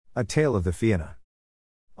A Tale of the Fianna.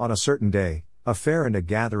 On a certain day, a fair and a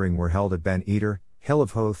gathering were held at Ben Eater, Hill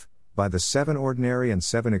of Hoath, by the 7 ordinary and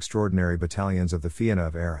 7 extraordinary battalions of the Fianna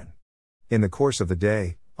of Erin. In the course of the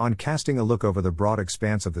day, on casting a look over the broad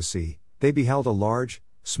expanse of the sea, they beheld a large,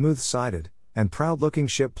 smooth-sided, and proud-looking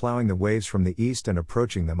ship ploughing the waves from the east and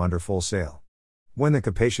approaching them under full sail. When the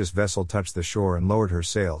capacious vessel touched the shore and lowered her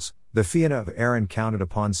sails, the Fianna of Erin counted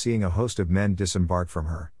upon seeing a host of men disembark from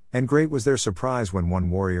her, and great was their surprise when one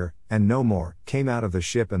warrior, and no more, came out of the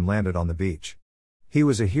ship and landed on the beach. He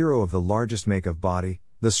was a hero of the largest make of body,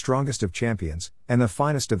 the strongest of champions, and the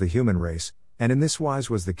finest of the human race, and in this wise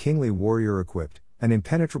was the kingly warrior equipped: an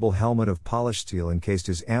impenetrable helmet of polished steel encased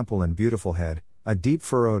his ample and beautiful head, a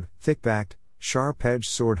deep-furrowed, thick-backed, sharp-edged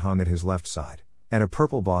sword hung at his left side, and a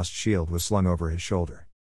purple-bossed shield was slung over his shoulder.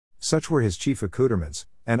 Such were his chief accoutrements,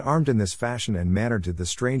 and armed in this fashion and manner did the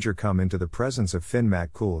stranger come into the presence of Finn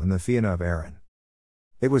mac Cool and the Fianna of Erin.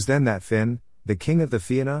 It was then that Finn, the king of the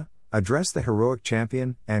Fianna, addressed the heroic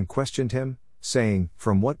champion, and questioned him, saying,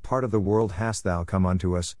 "From what part of the world hast thou come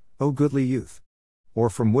unto us, O goodly youth? Or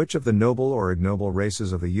from which of the noble or ignoble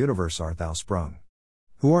races of the universe art thou sprung?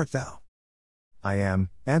 Who art thou?" "I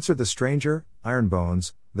am," answered the stranger,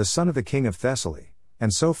 Ironbones, the son of the king of Thessaly,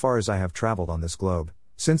 and so far as I have travelled on this globe,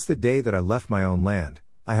 since the day that I left my own land,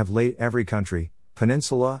 I have laid every country,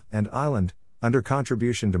 peninsula, and island, under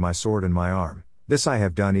contribution to my sword and my arm. This I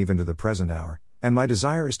have done even to the present hour, and my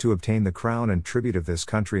desire is to obtain the crown and tribute of this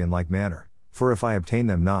country in like manner, for if I obtain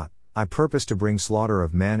them not, I purpose to bring slaughter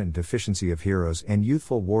of men and deficiency of heroes and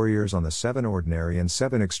youthful warriors on the 7 ordinary and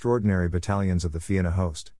 7 extraordinary battalions of the Fianna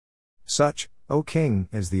host. Such, O king,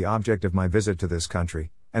 is the object of my visit to this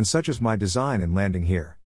country, and such is my design in landing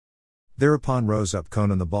here." Thereupon rose up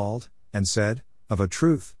Conan the Bald, and said, "Of a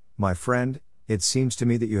truth, my friend, it seems to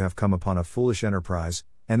me that you have come upon a foolish enterprise,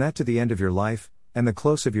 and that to the end of your life, and the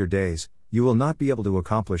close of your days, you will not be able to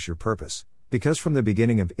accomplish your purpose, because from the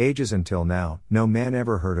beginning of ages until now, no man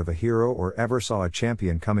ever heard of a hero or ever saw a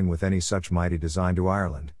champion coming with any such mighty design to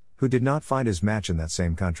Ireland, who did not find his match in that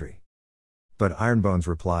same country." But Ironbones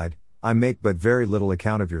replied, "I make but very little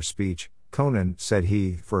account of your speech, Conan," said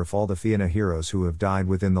he, "for if all the Fianna heroes who have died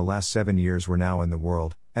within the last 7 years were now in the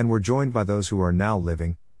world, and were joined by those who are now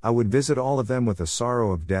living, I would visit all of them with the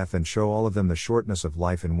sorrow of death and show all of them the shortness of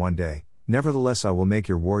life in one day. Nevertheless I will make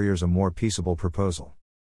your warriors a more peaceable proposal.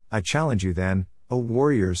 I challenge you then, O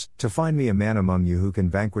warriors, to find me a man among you who can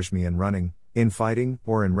vanquish me in running, in fighting,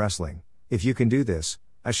 or in wrestling. If you can do this,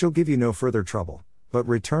 I shall give you no further trouble, but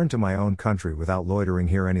return to my own country without loitering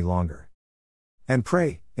here any longer." "And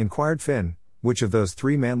pray," inquired Finn, "which of those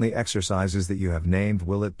 3 manly exercises that you have named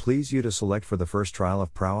will it please you to select for the first trial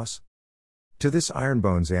of prowess?" To this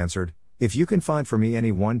Ironbones answered, "If you can find for me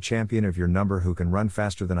any one champion of your number who can run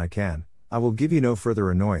faster than I can, I will give you no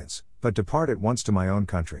further annoyance, but depart at once to my own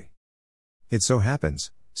country." "It so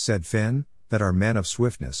happens," said Finn, "that our man of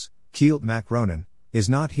swiftness, Kielt mac Ronan, is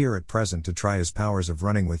not here at present to try his powers of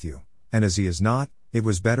running with you, and as he is not, it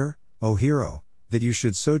was better, O hero, that you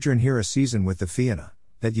should sojourn here a season with the Fianna,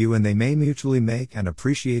 that you and they may mutually make and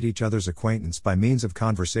appreciate each other's acquaintance by means of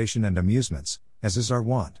conversation and amusements, as is our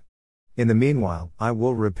wont. In the meanwhile, I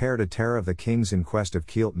will repair to Tara of the Kings in quest of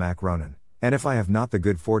Kielt mac Ronan, and if I have not the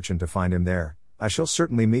good fortune to find him there, I shall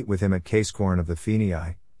certainly meet with him at Casecorn of the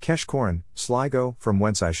Fenii, Keshcorn, Sligo, from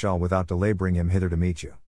whence I shall without delay bring him hither to meet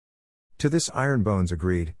you." To this Ironbones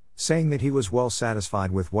agreed, saying that he was well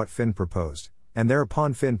satisfied with what Finn proposed, and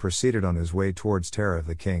thereupon Finn proceeded on his way towards Tara of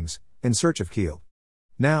the Kings, in search of Kielt.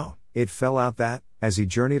 Now, it fell out that, as he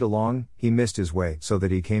journeyed along, he missed his way so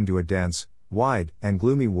that he came to a dense, wide, and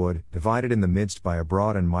gloomy wood, divided in the midst by a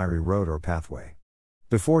broad and miry road or pathway.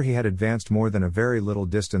 Before he had advanced more than a very little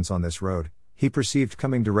distance on this road, he perceived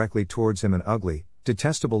coming directly towards him an ugly,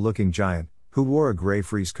 detestable-looking giant, who wore a grey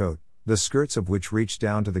frieze coat, the skirts of which reached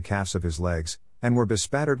down to the calves of his legs, and were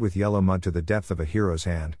bespattered with yellow mud to the depth of a hero's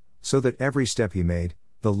hand, so that every step he made,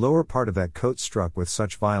 the lower part of that coat struck with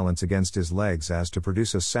such violence against his legs as to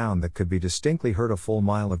produce a sound that could be distinctly heard a full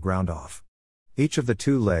mile of ground off. Each of the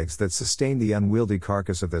 2 legs that sustained the unwieldy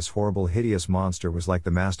carcass of this horrible hideous monster was like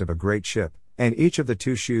the mast of a great ship, and each of the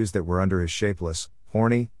 2 shoes that were under his shapeless,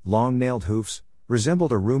 horny, long-nailed hoofs,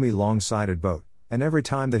 resembled a roomy long-sided boat, and every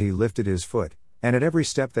time that he lifted his foot, and at every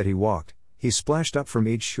step that he walked, he splashed up from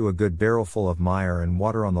each shoe a good barrelful of mire and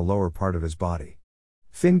water on the lower part of his body.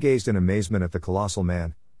 Finn gazed in amazement at the colossal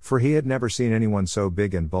man, for he had never seen anyone so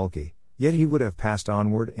big and bulky, yet he would have passed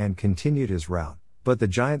onward and continued his route, but the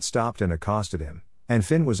giant stopped and accosted him, and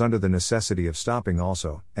Finn was under the necessity of stopping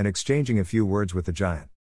also, and exchanging a few words with the giant.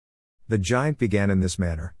 The giant began in this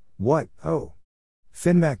manner, "What, oh!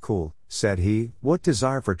 Finn MacCool, said he, what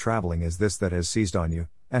desire for travelling is this that has seized on you,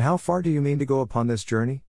 and how far do you mean to go upon this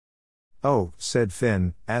journey? Oh, said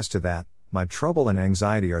Finn, as to that, my trouble and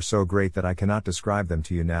anxiety are so great that I cannot describe them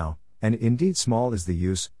to you now, and indeed small is the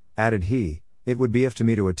use, added he, it would be if to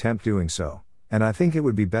me to attempt doing so, and I think it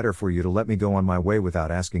would be better for you to let me go on my way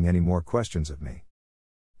without asking any more questions of me.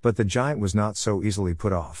 But the giant was not so easily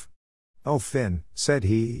put off. Oh Finn, said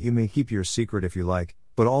he, you may keep your secret if you like,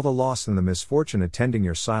 but all the loss and the misfortune attending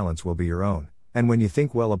your silence will be your own, and when you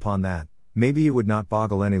think well upon that, maybe you would not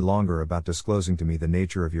boggle any longer about disclosing to me the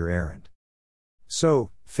nature of your errand.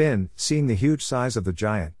 So, Finn, seeing the huge size of the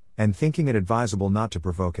giant, and thinking it advisable not to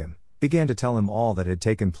provoke him, began to tell him all that had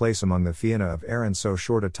taken place among the Fianna of Erin so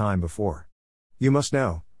short a time before. You must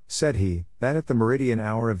know, said he, that at the meridian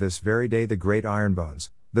hour of this very day the great Ironbones,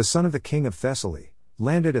 the son of the king of Thessaly,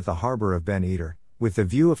 landed at the harbour of Ben Eater, with the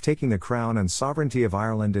view of taking the crown and sovereignty of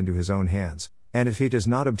Ireland into his own hands, and if he does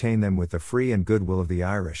not obtain them with the free and good will of the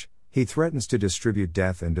Irish, he threatens to distribute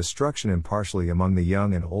death and destruction impartially among the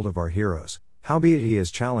young and old of our heroes, howbeit he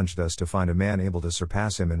has challenged us to find a man able to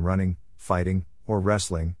surpass him in running, fighting, or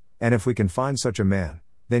wrestling, and if we can find such a man,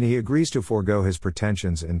 then he agrees to forego his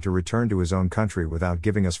pretensions and to return to his own country without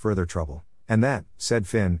giving us further trouble, and that, said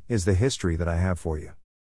Finn, is the history that I have for you.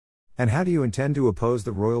 And how do you intend to oppose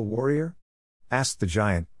the royal warrior? Asked the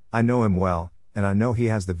giant. I know him well, and I know he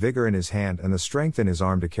has the vigor in his hand and the strength in his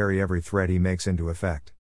arm to carry every threat he makes into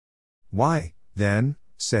effect. Why, then,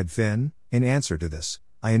 said Finn, in answer to this,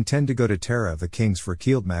 I intend to go to Tara of the kings for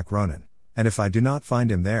Cialt mac Ronan, and if I do not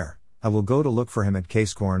find him there, I will go to look for him at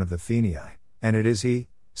Casecorn of the Fenii, and it is he,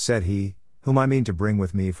 said he, whom I mean to bring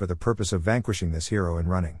with me for the purpose of vanquishing this hero in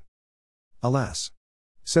running. Alas!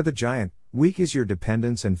 Said the giant, weak is your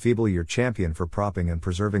dependence and feeble your champion for propping and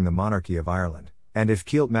preserving the monarchy of Ireland, and if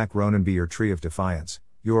Cialt mac Ronan be your tree of defiance,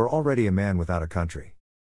 you are already a man without a country.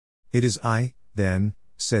 It is I, then,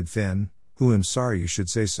 said Finn, who am sorry you should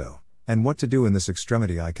say so, and what to do in this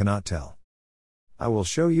extremity I cannot tell. I will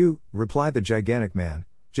show you, replied the gigantic man,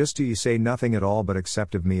 just do you say nothing at all but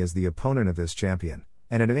accept of me as the opponent of this champion,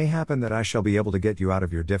 and it may happen that I shall be able to get you out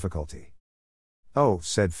of your difficulty. Oh,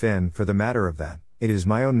 said Finn, for the matter of that, it is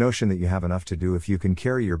my own notion that you have enough to do if you can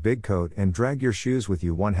carry your big coat and drag your shoes with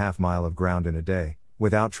you 1/2 mile of ground in a day,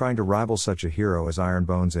 without trying to rival such a hero as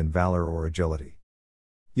Ironbones in valor or agility.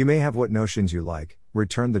 You may have what notions you like,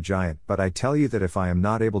 returned the giant, but I tell you that if I am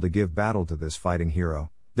not able to give battle to this fighting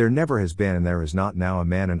hero, there never has been and there is not now a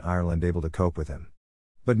man in Ireland able to cope with him.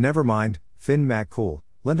 But never mind, Finn MacCool,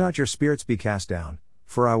 let not your spirits be cast down,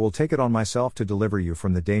 for I will take it on myself to deliver you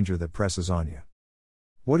from the danger that presses on you.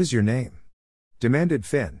 What is your name? Demanded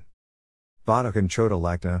Finn. Bodocan Chota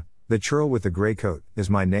Lachna, the churl with the grey coat, is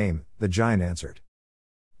my name, the giant answered.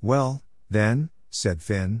 Well, then, said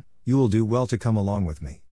Finn, you will do well to come along with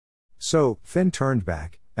me. So, Finn turned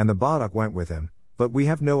back, and the Bodach went with him, but we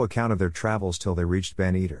have no account of their travels till they reached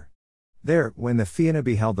Ben Eater. There, when the Fianna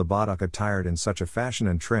beheld the Bodach attired in such a fashion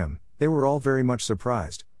and trim, they were all very much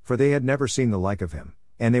surprised, for they had never seen the like of him,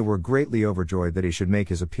 and they were greatly overjoyed that he should make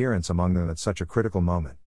his appearance among them at such a critical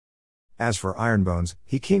moment. As for Ironbones,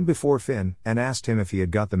 he came before Finn, and asked him if he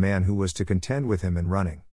had got the man who was to contend with him in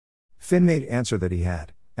running. Finn made answer that he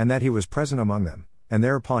had, and that he was present among them, and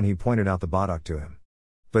thereupon he pointed out the Bodach to him.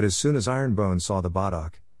 But as soon as Ironbones saw the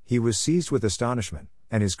Bodach, he was seized with astonishment,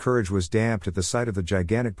 and his courage was damped at the sight of the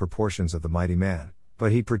gigantic proportions of the mighty man,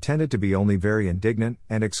 but he pretended to be only very indignant,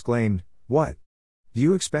 and exclaimed, What? Do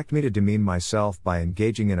you expect me to demean myself by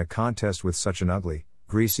engaging in a contest with such an ugly,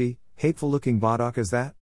 greasy, hateful-looking Bodach as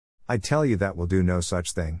that? I tell you that will do no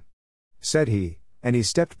such thing. Said he, and he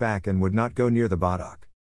stepped back and would not go near the Bodach.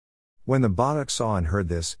 When the Bodach saw and heard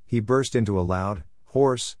this, he burst into a loud,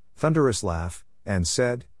 hoarse, thunderous laugh, and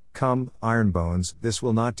said, Come, Ironbones, this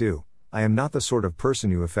will not do, I am not the sort of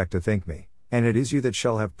person you affect to think me, and it is you that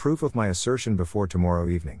shall have proof of my assertion before tomorrow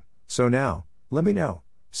evening. So now, let me know,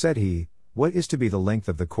 said he, what is to be the length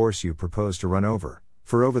of the course you propose to run over,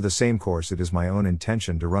 for over the same course it is my own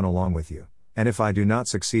intention to run along with you, and if I do not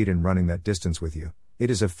succeed in running that distance with you, it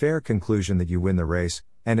is a fair conclusion that you win the race,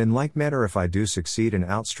 and in like manner if I do succeed in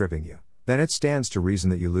outstripping you, then it stands to reason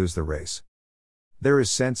that you lose the race. There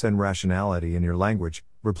is sense and rationality in your language,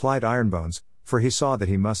 replied Ironbones, for he saw that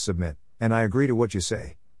he must submit, and I agree to what you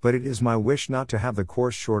say, but it is my wish not to have the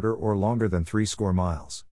course shorter or longer than 60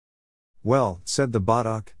 miles. Well, said the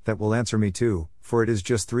Bodach, that will answer me too, for it is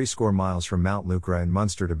just 60 miles from Mount Lucra in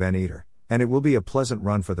Munster to Ben Eater, and it will be a pleasant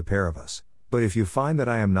run for the pair of us, but if you find that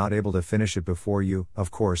I am not able to finish it before you,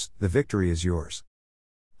 of course, the victory is yours.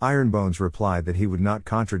 Ironbones replied that he would not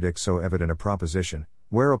contradict so evident a proposition,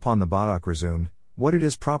 whereupon the Bodach resumed, What it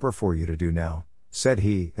is proper for you to do now, said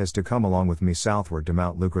he, is to come along with me southward to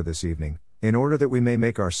Mount Lucra this evening, in order that we may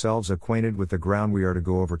make ourselves acquainted with the ground we are to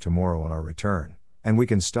go over tomorrow on our return, and we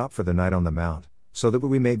can stop for the night on the mount, so that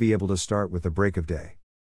we may be able to start with the break of day.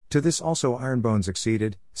 To this also Ironbones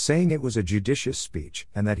acceded, saying it was a judicious speech,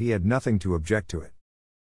 and that he had nothing to object to it.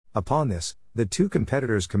 Upon this, the two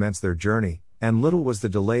competitors commenced their journey, and little was the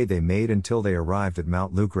delay they made until they arrived at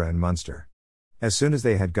Mount Lucra in Munster. As soon as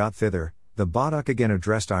they had got thither, the Bodach again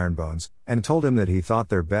addressed Ironbones, and told him that he thought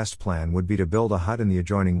their best plan would be to build a hut in the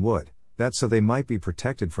adjoining wood, that so they might be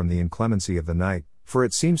protected from the inclemency of the night, for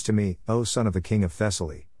it seems to me, O son of the king of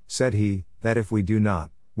Thessaly, said he, that if we do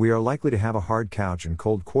not, we are likely to have a hard couch and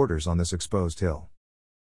cold quarters on this exposed hill.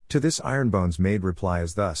 To this Ironbones made reply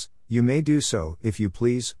as thus, You may do so, if you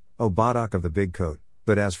please, O Bodach of the big coat,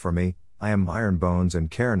 but as for me, I am Ironbones and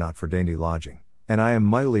care not for dainty lodging, and I am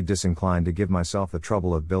mightily disinclined to give myself the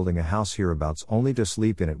trouble of building a house hereabouts only to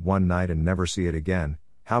sleep in it one night and never see it again.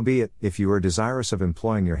 Howbeit, if you are desirous of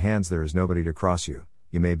employing your hands, there is nobody to cross you,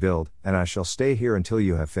 you may build, and I shall stay here until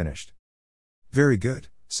you have finished. Very good,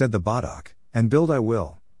 said the Bodach, and build I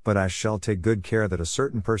will, but I shall take good care that a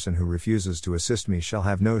certain person who refuses to assist me shall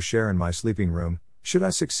have no share in my sleeping room, should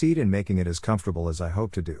I succeed in making it as comfortable as I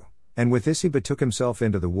hope to do. And with this he betook himself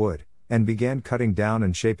into the wood, and began cutting down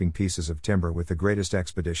and shaping pieces of timber with the greatest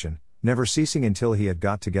expedition, never ceasing until he had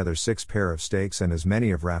got together 6 pair of stakes and as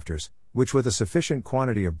many of rafters, which with a sufficient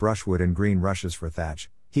quantity of brushwood and green rushes for thatch,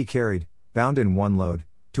 he carried, bound in one load,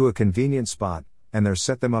 to a convenient spot, and there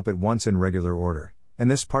set them up at once in regular order.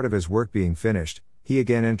 And this part of his work being finished, he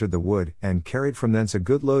again entered the wood, and carried from thence a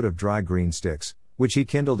good load of dry green sticks, which he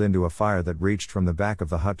kindled into a fire that reached from the back of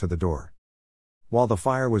the hut to the door. While the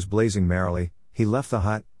fire was blazing merrily, he left the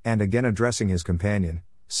hut, and again addressing his companion,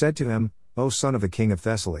 said to him, O son of the king of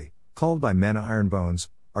Thessaly, called by men Ironbones,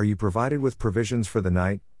 are you provided with provisions for the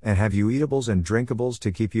night, and have you eatables and drinkables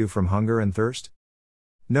to keep you from hunger and thirst?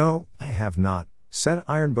 No, I have not, said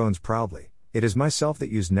Ironbones proudly. It is myself that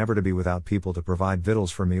used never to be without people to provide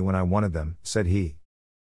victuals for me when I wanted them, said he.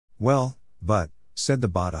 Well, but, said the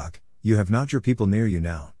Bodach, you have not your people near you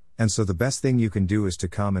now, and so the best thing you can do is to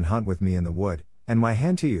come and hunt with me in the wood, and my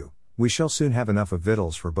hand to you, we shall soon have enough of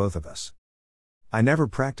victuals for both of us. I never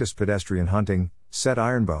practiced pedestrian hunting, said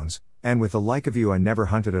Ironbones, and with the like of you I never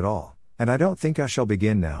hunted at all, and I don't think I shall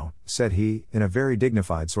begin now, said he, in a very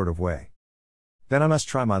dignified sort of way. Then I must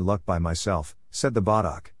try my luck by myself, said the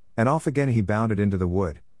Bodach, and off again he bounded into the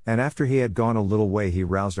wood, and after he had gone a little way he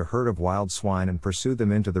roused a herd of wild swine and pursued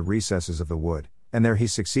them into the recesses of the wood, and there he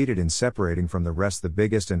succeeded in separating from the rest the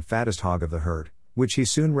biggest and fattest hog of the herd, which he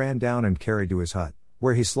soon ran down and carried to his hut,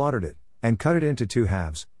 where he slaughtered it, and cut it into 2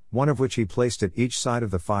 halves, one of which he placed at each side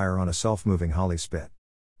of the fire on a self-moving holly spit.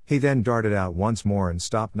 He then darted out once more and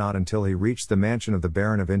stopped not until he reached the mansion of the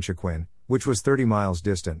Baron of Inchiquin, which was 30 miles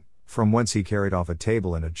distant, from whence he carried off a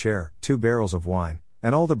table and a chair, 2 barrels of wine,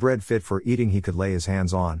 and all the bread fit for eating he could lay his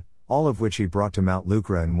hands on, all of which he brought to Mount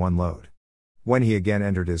Lucra in one load. When he again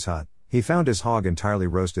entered his hut, he found his hog entirely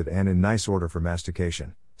roasted and in nice order for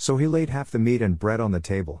mastication, so he laid half the meat and bread on the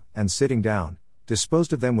table, and sitting down,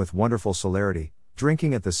 disposed of them with wonderful celerity,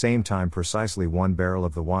 drinking at the same time precisely 1 barrel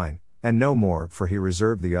of the wine, and no more, for he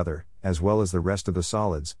reserved the other, as well as the rest of the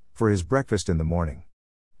solids, for his breakfast in the morning.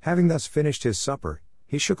 Having thus finished his supper,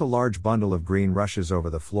 he shook a large bundle of green rushes over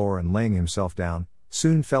the floor and laying himself down,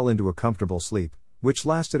 soon fell into a comfortable sleep, which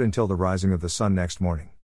lasted until the rising of the sun next morning.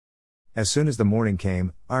 As soon as the morning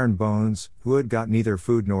came, Ironbones, who had got neither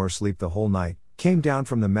food nor sleep the whole night, came down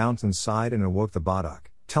from the mountain's side and awoke the Bodach,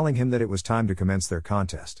 telling him that it was time to commence their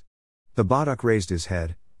contest. The Bodach raised his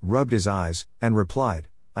head, rubbed his eyes, and replied,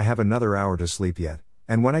 I have another hour to sleep yet,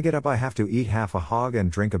 and when I get up I have to eat half a hog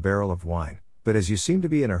and drink a barrel of wine, but as you seem to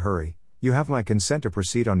be in a hurry, you have my consent to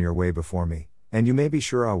proceed on your way before me, and you may be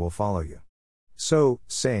sure I will follow you. So,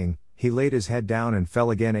 saying, he laid his head down and fell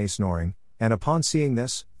again a-snoring, and upon seeing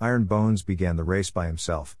this, Ironbones began the race by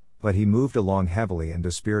himself, but he moved along heavily and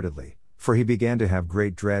dispiritedly, for he began to have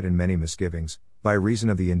great dread and many misgivings, by reason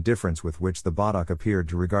of the indifference with which the Bodach appeared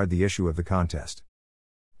to regard the issue of the contest.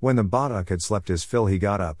 When the Bodach had slept his fill he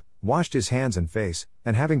got up, washed his hands and face,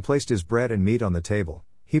 and having placed his bread and meat on the table,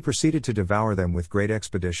 he proceeded to devour them with great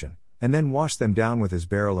expedition, and then washed them down with his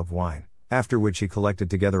barrel of wine, after which he collected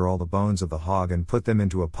together all the bones of the hog and put them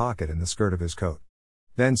into a pocket in the skirt of his coat.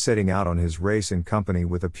 Then setting out on his race in company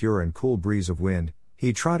with a pure and cool breeze of wind,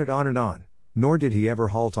 he trotted on, nor did he ever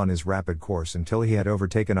halt on his rapid course until he had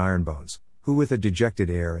overtaken Ironbones, who with a dejected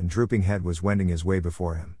air and drooping head was wending his way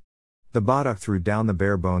before him. The Bodach threw down the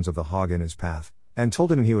bare bones of the hog in his path, and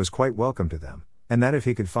told him he was quite welcome to them, and that if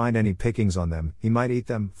he could find any pickings on them, he might eat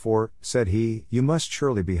them, for, said he, you must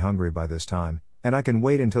surely be hungry by this time, and I can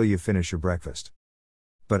wait until you finish your breakfast."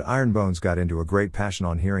 But Ironbones got into a great passion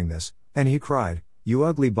on hearing this, and he cried, "You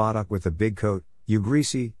ugly Bodok with the big coat, you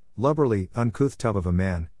greasy, lubberly, uncouth tub of a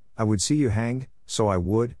man, I would see you hanged, so I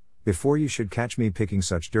would, before you should catch me picking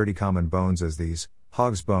such dirty common bones as these,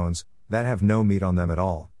 hog's bones, that have no meat on them at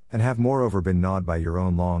all, and have moreover been gnawed by your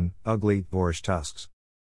own long, ugly, boorish tusks."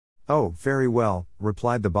 "Oh, very well,"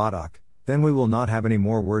 replied the Bodok, "then we will not have any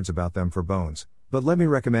more words about them for bones, but let me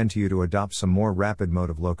recommend to you to adopt some more rapid mode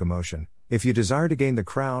of locomotion, if you desire to gain the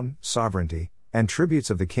crown, sovereignty, and tributes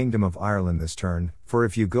of the Kingdom of Ireland this turn, for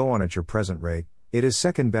if you go on at your present rate, it is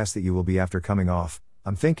second best that you will be after coming off,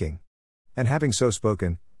 I'm thinking." And having so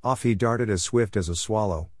spoken, off he darted as swift as a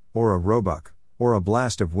swallow, or a roebuck, or a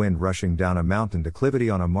blast of wind rushing down a mountain declivity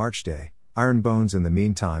on a March day. Ironbones in the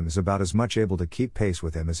meantime is about as much able to keep pace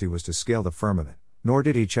with him as he was to scale the firmament, nor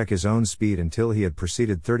did he check his own speed until he had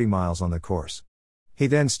proceeded 30 miles on the course. He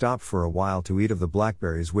then stopped for a while to eat of the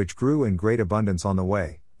blackberries which grew in great abundance on the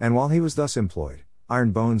way, and while he was thus employed,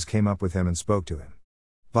 Ironbones came up with him and spoke to him.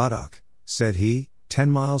 "Bodok," said he, 10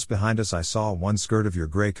 miles behind us I saw one skirt of your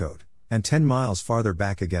grey coat, and 10 miles farther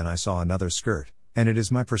back again I saw another skirt, and it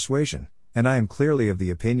is my persuasion, and I am clearly of the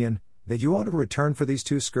opinion, that you ought to return for these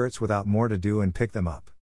 2 skirts without more to do and pick them up."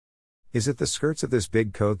 "Is it the skirts of this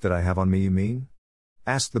big coat that I have on me you mean?"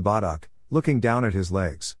 asked the Bodok, looking down at his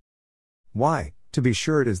legs. "Why, to be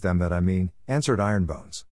sure it is them that I mean," answered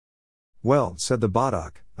Ironbones. "Well," said the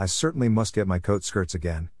Bodok, "I certainly must get my coat skirts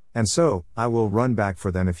again, and so, I will run back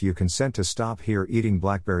for them if you consent to stop here eating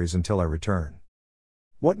blackberries until I return."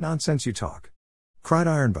 "What nonsense you talk!" cried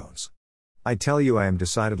Ironbones. "I tell you I am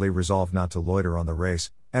decidedly resolved not to loiter on the race,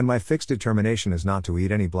 and my fixed determination is not to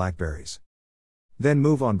eat any blackberries." "Then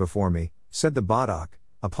move on before me," said the Bodok,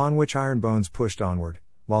 upon which Ironbones pushed onward,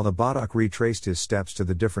 while the Bodok retraced his steps to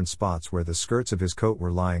the different spots where the skirts of his coat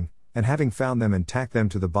were lying, and having found them and tacked them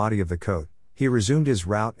to the body of the coat, he resumed his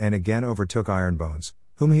route and again overtook Ironbones,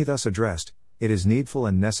 whom he thus addressed: "It is needful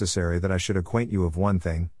and necessary that I should acquaint you of one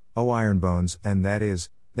thing, O Ironbones, and that is,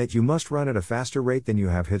 that you must run at a faster rate than you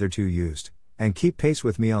have hitherto used, and keep pace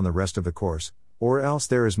with me on the rest of the course, or else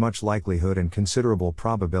there is much likelihood and considerable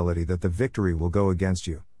probability that the victory will go against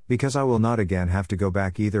you, because I will not again have to go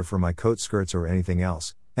back either for my coat skirts or anything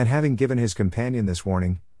else." And having given his companion this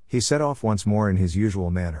warning, he set off once more in his usual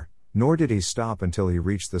manner, nor did he stop until he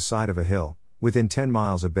reached the side of a hill, within 10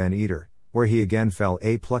 miles of Ben Eater, where he again fell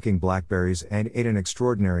plucking blackberries and ate an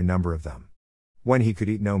extraordinary number of them. When he could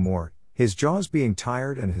eat no more, his jaws being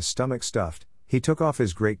tired and his stomach stuffed, he took off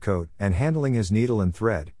his great coat, and handling his needle and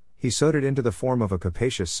thread, he sewed it into the form of a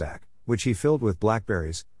capacious sack, which he filled with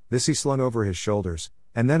blackberries. This he slung over his shoulders,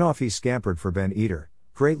 and then off he scampered for Ben Eater,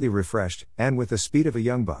 greatly refreshed, and with the speed of a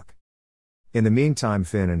young buck. In the meantime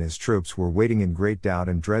Finn and his troops were waiting in great doubt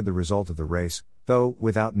and dread the result of the race, though,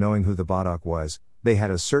 without knowing who the Bodok was, they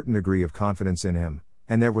had a certain degree of confidence in him,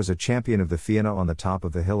 and there was a champion of the Fianna on the top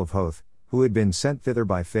of the hill of Hoth, who had been sent thither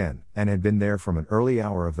by Finn, and had been there from an early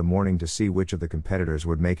hour of the morning to see which of the competitors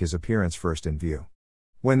would make his appearance first in view.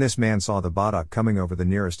 When this man saw the Bodok coming over the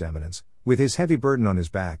nearest eminence, with his heavy burden on his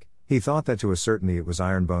back, he thought that to a certainty it was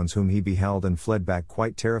Ironbones whom he beheld, and fled back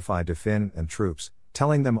quite terrified to Finn and troops,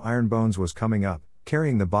 telling them Ironbones was coming up,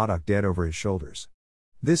 carrying the Bodok dead over his shoulders.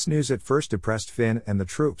 This news at first depressed Finn and the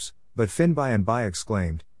troops, but Finn by and by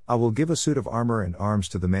exclaimed, "I will give a suit of armor and arms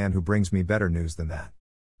to the man who brings me better news than that."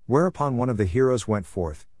 Whereupon one of the heroes went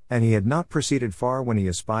forth, and he had not proceeded far when he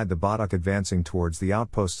espied the Bodok advancing towards the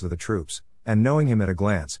outposts of the troops, and knowing him at a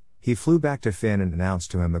glance, he flew back to Finn and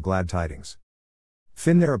announced to him the glad tidings.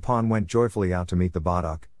 Finn thereupon went joyfully out to meet the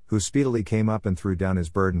Bodok, who speedily came up and threw down his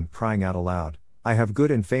burden, crying out aloud, "I have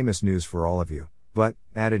good and famous news for all of you, but,"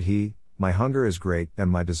 added he, "my hunger is great and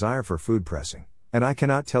my desire for food pressing, and I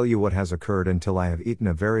cannot tell you what has occurred until I have eaten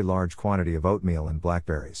a very large quantity of oatmeal and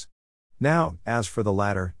blackberries. Now, as for the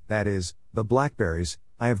latter, that is, the blackberries,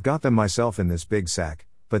 I have got them myself in this big sack,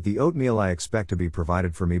 but the oatmeal I expect to be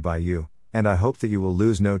provided for me by you, and I hope that you will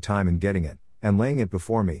lose no time in getting it, and laying it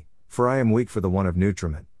before me, for I am weak for the want of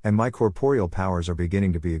nutriment, and my corporeal powers are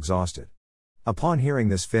beginning to be exhausted." Upon hearing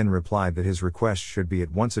this Finn replied that his request should be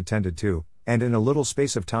at once attended to, and in a little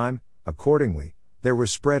space of time, accordingly, there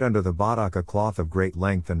was spread under the Bodok a cloth of great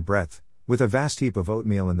length and breadth, with a vast heap of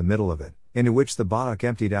oatmeal in the middle of it, into which the Bodok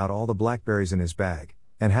emptied out all the blackberries in his bag,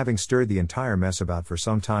 and having stirred the entire mess about for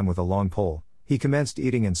some time with a long pole, he commenced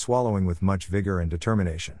eating and swallowing with much vigor and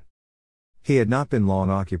determination. He had not been long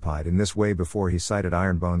occupied in this way before he sighted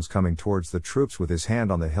Ironbones coming towards the troops with his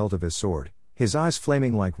hand on the hilt of his sword, his eyes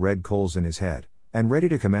flaming like red coals in his head, and ready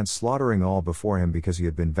to commence slaughtering all before him because he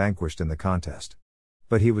had been vanquished in the contest.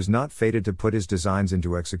 But he was not fated to put his designs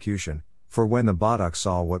into execution, for when the Badach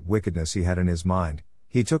saw what wickedness he had in his mind,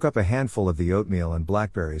 he took up a handful of the oatmeal and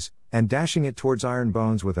blackberries, and dashing it towards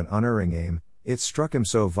Ironbones with an unerring aim, it struck him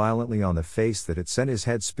so violently on the face that it sent his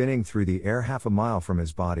head spinning through the air half a mile from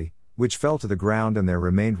his body, which fell to the ground and there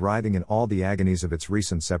remained writhing in all the agonies of its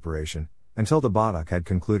recent separation, until the Badach had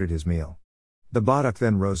concluded his meal. The Badach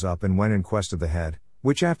then rose up and went in quest of the head,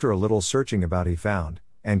 which after a little searching about he found,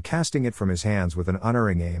 and casting it from his hands with an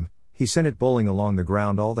unerring aim, he sent it bowling along the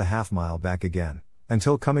ground all the half-mile back again,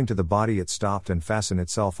 until coming to the body it stopped and fastened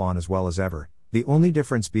itself on as well as ever, the only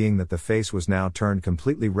difference being that the face was now turned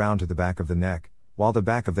completely round to the back of the neck, while the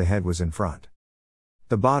back of the head was in front.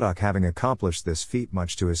 The Badach, having accomplished this feat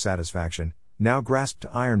much to his satisfaction, now grasped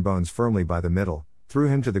Ironbones firmly by the middle, threw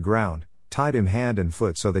him to the ground, tied him hand and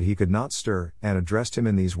foot so that he could not stir, and addressed him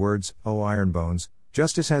in these words: "O Ironbones,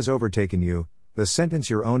 justice has overtaken you, the sentence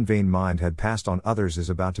your own vain mind had passed on others is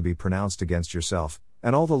about to be pronounced against yourself,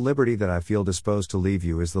 and all the liberty that I feel disposed to leave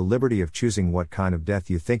you is the liberty of choosing what kind of death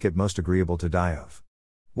you think it most agreeable to die of.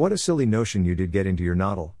 What a silly notion you did get into your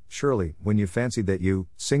noddle, surely, when you fancied that you,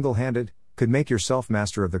 single-handed, could make yourself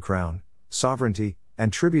master of the crown, sovereignty,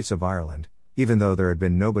 and tributes of Ireland, even though there had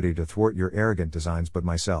been nobody to thwart your arrogant designs but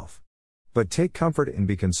myself. But take comfort and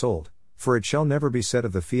be consoled, for it shall never be said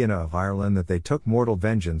of the Fianna of Ireland that they took mortal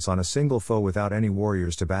vengeance on a single foe without any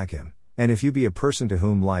warriors to back him, and if you be a person to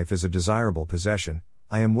whom life is a desirable possession,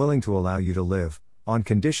 I am willing to allow you to live, on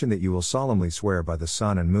condition that you will solemnly swear by the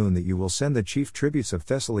sun and moon that you will send the chief tributes of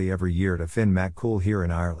Thessaly every year to Finn Mac Cool here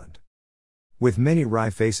in Ireland." With many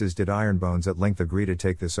wry faces did Ironbones at length agree to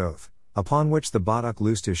take this oath, upon which the Badach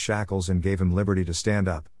loosed his shackles and gave him liberty to stand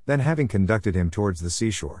up, then having conducted him towards the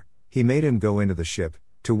seashore, he made him go into the ship,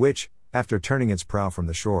 to which, after turning its prow from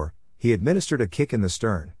the shore, he administered a kick in the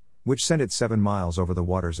stern, which sent it 7 miles over the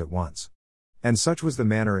waters at once. And such was the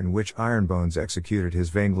manner in which Ironbones executed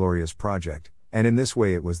his vainglorious project, and in this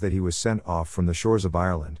way it was that he was sent off from the shores of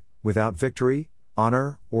Ireland, without victory,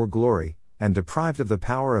 honour, or glory, and deprived of the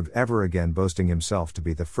power of ever again boasting himself to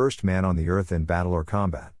be the first man on the earth in battle or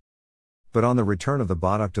combat. But on the return of the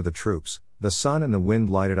Badach to the troops, the sun and the wind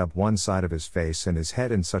lighted up one side of his face and his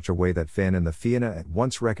head in such a way that Finn and the Fianna at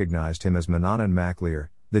once recognized him as Manannan Mac Lir,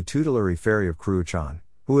 the tutelary fairy of Cruachan,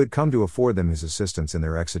 who had come to afford them his assistance in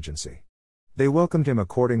their exigency. They welcomed him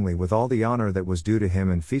accordingly with all the honour that was due to him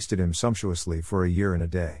and feasted him sumptuously for a year and a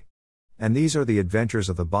day. And these are the adventures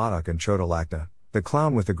of the Badach and Chodolachna, the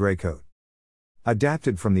clown with the grey coat.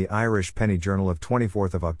 Adapted from the Irish Penny Journal of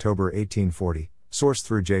 24th of October 1840, sourced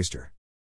through Jayster.